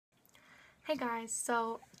Hey guys,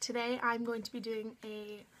 so today I'm going to be doing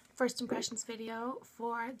a first impressions video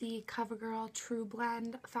for the Covergirl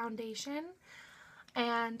Trublend foundation,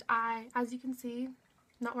 and as you can see, I'm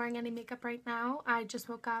not wearing any makeup right now. I just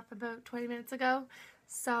woke up about 20 minutes ago,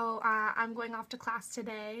 so I'm going off to class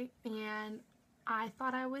today, and I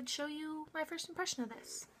thought I would show you my first impression of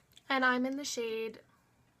this. And I'm in the shade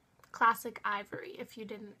Classic Ivory, if you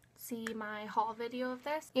didn't see my haul video of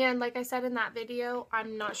this. And like I said in that video,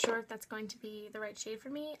 I'm not sure if that's going to be the right shade for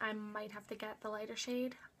me. I might have to get the lighter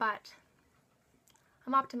shade, but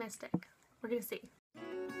I'm optimistic. We're gonna see.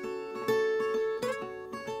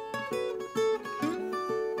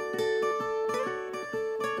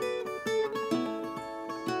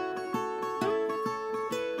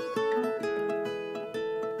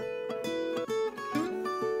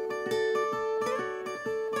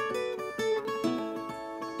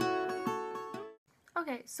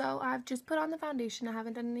 Okay, so I've just put on the foundation. I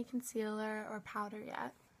haven't done any concealer or powder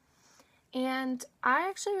yet. And I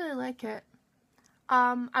actually really like it.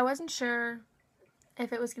 I wasn't sure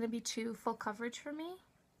if it was going to be too full coverage for me,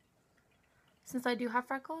 since I do have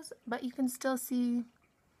freckles, but you can still see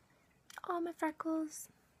all my freckles.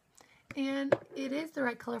 And it is the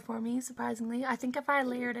right color for me, surprisingly. I think if I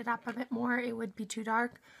layered it up a bit more, it would be too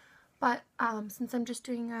dark. But since I'm just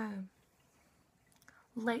doing a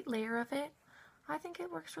light layer of it, I think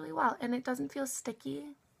it works really well, and it doesn't feel sticky.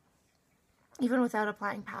 Even without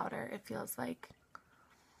applying powder, it feels like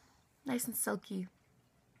nice and silky.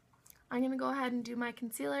 I'm going to go ahead and do my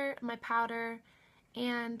concealer, my powder,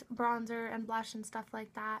 and bronzer and blush and stuff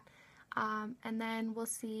like that. And then we'll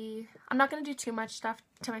see. I'm not going to do too much stuff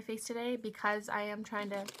to my face today because I am trying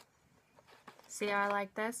to see how I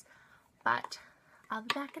like this, but I'll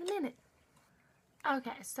be back in a minute.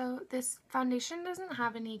 Okay, so this foundation doesn't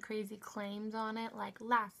have any crazy claims on it, like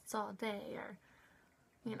lasts all day or,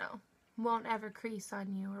 you know, won't ever crease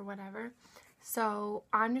on you or whatever. So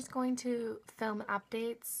I'm just going to film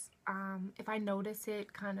updates if I notice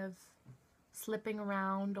it kind of slipping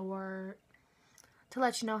around, or to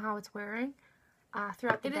let you know how it's wearing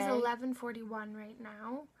throughout the day. It is 11:41 right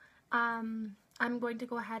now. I'm going to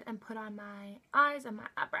go ahead and put on my eyes and my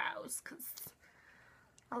eyebrows because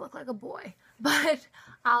I look like a boy, but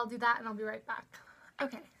I'll do that and I'll be right back.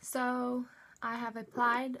 Okay, so I have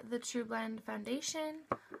applied the Trublend foundation.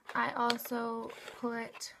 I also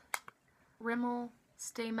put Rimmel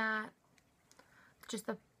Stay Matte, just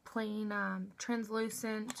the plain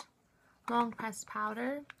translucent long pressed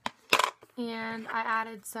powder, and I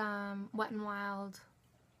added some Wet n Wild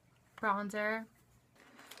bronzer.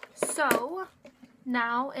 So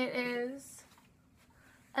now it is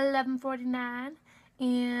 11:49.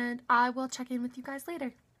 And I will check in with you guys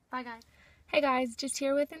later. Bye, guys. Hey, guys. Just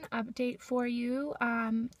here with an update for you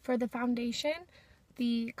for the foundation,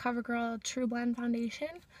 the Covergirl Trublend foundation.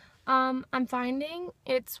 I'm finding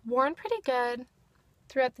it's worn pretty good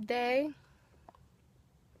throughout the day.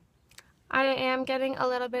 I am getting a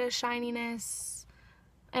little bit of shininess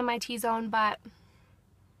in my T-zone, but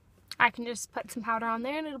I can just put some powder on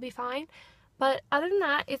there and it'll be fine. But other than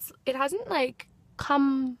that, it hasn't like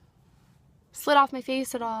slid off my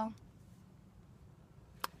face at all,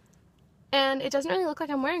 and it doesn't really look like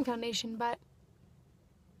I'm wearing foundation, but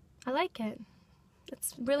I like it.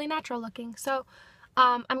 It's really natural looking. So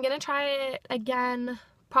I'm gonna try it again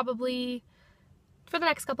probably for the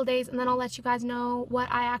next couple days, and then I'll let you guys know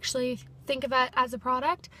what I actually think of it as a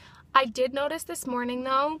product. I did notice this morning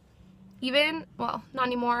though, well, not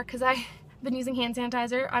anymore because I've been using hand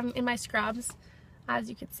sanitizer. I'm in my scrubs, as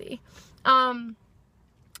you can see.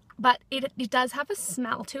 But it does have a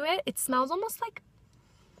smell to it. It smells almost like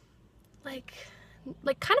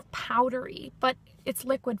kind of powdery, but it's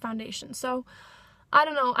liquid foundation. So I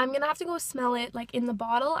don't know. I'm gonna have to go smell it like in the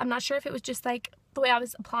bottle. I'm not sure if it was just like the way I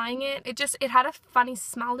was applying it. It had a funny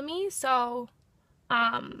smell to me. So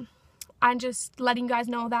I'm just letting you guys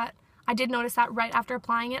know that I did notice that right after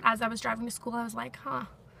applying it. As I was driving to school, I was like, huh,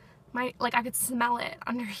 I could smell it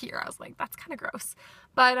under here. I was like, that's kind of gross.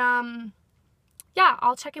 But yeah,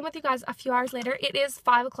 I'll check in with you guys a few hours later. It is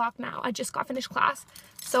 5 o'clock now. I just got finished class,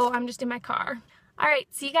 so I'm just in my car. Alright,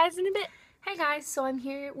 see you guys in a bit. Hey guys, so I'm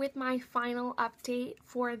here with my final update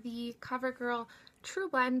for the Covergirl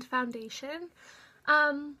Trublend foundation.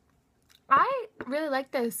 I really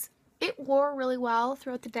like this. It wore really well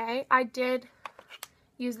throughout the day. I did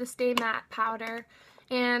use the Stay Matte powder,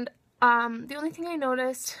 and the only thing I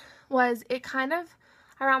noticed was it kind of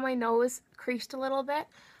around my nose creased a little bit.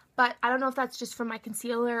 But I don't know if that's just from my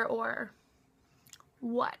concealer or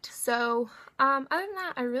what. So, other than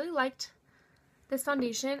that, I really liked this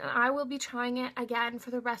foundation, and I will be trying it again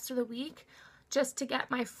for the rest of the week just to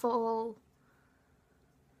get my full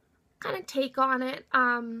kind of take on it.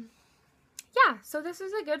 Yeah, so this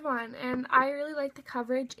is a good one, and I really like the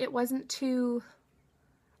coverage. It wasn't too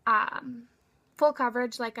full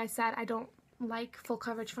coverage. Like I said, I don't like full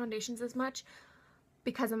coverage foundations as much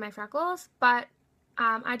because of my freckles, but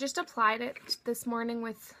I just applied it this morning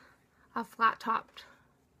with a flat topped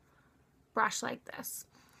brush like this,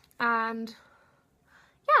 and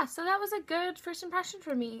yeah, so that was a good first impression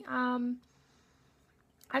for me.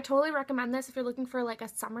 I totally recommend this if you're looking for like a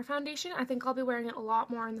summer foundation. I think I'll be wearing it a lot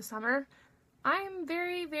more in the summer. I'm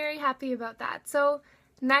very, very happy about that. So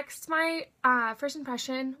next, my first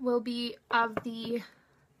impression will be of the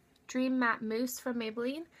Dream Matte Mousse from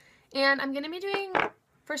Maybelline, and I'm going to be doing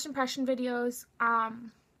first impression videos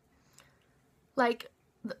like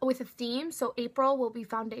with a theme. So April will be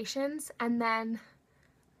foundations, and then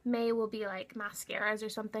May will be like mascaras or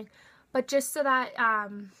something, but just so that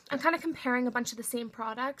I'm kind of comparing a bunch of the same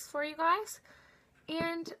products for you guys.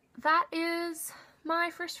 And that is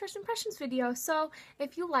my first impressions video. So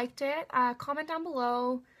if you liked it, comment down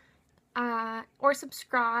below or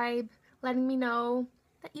subscribe, letting me know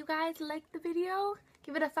that you guys liked the video.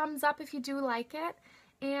 Give it a thumbs up if you do like it,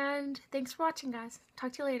 and thanks for watching, guys.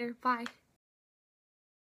 Talk to you later. Bye.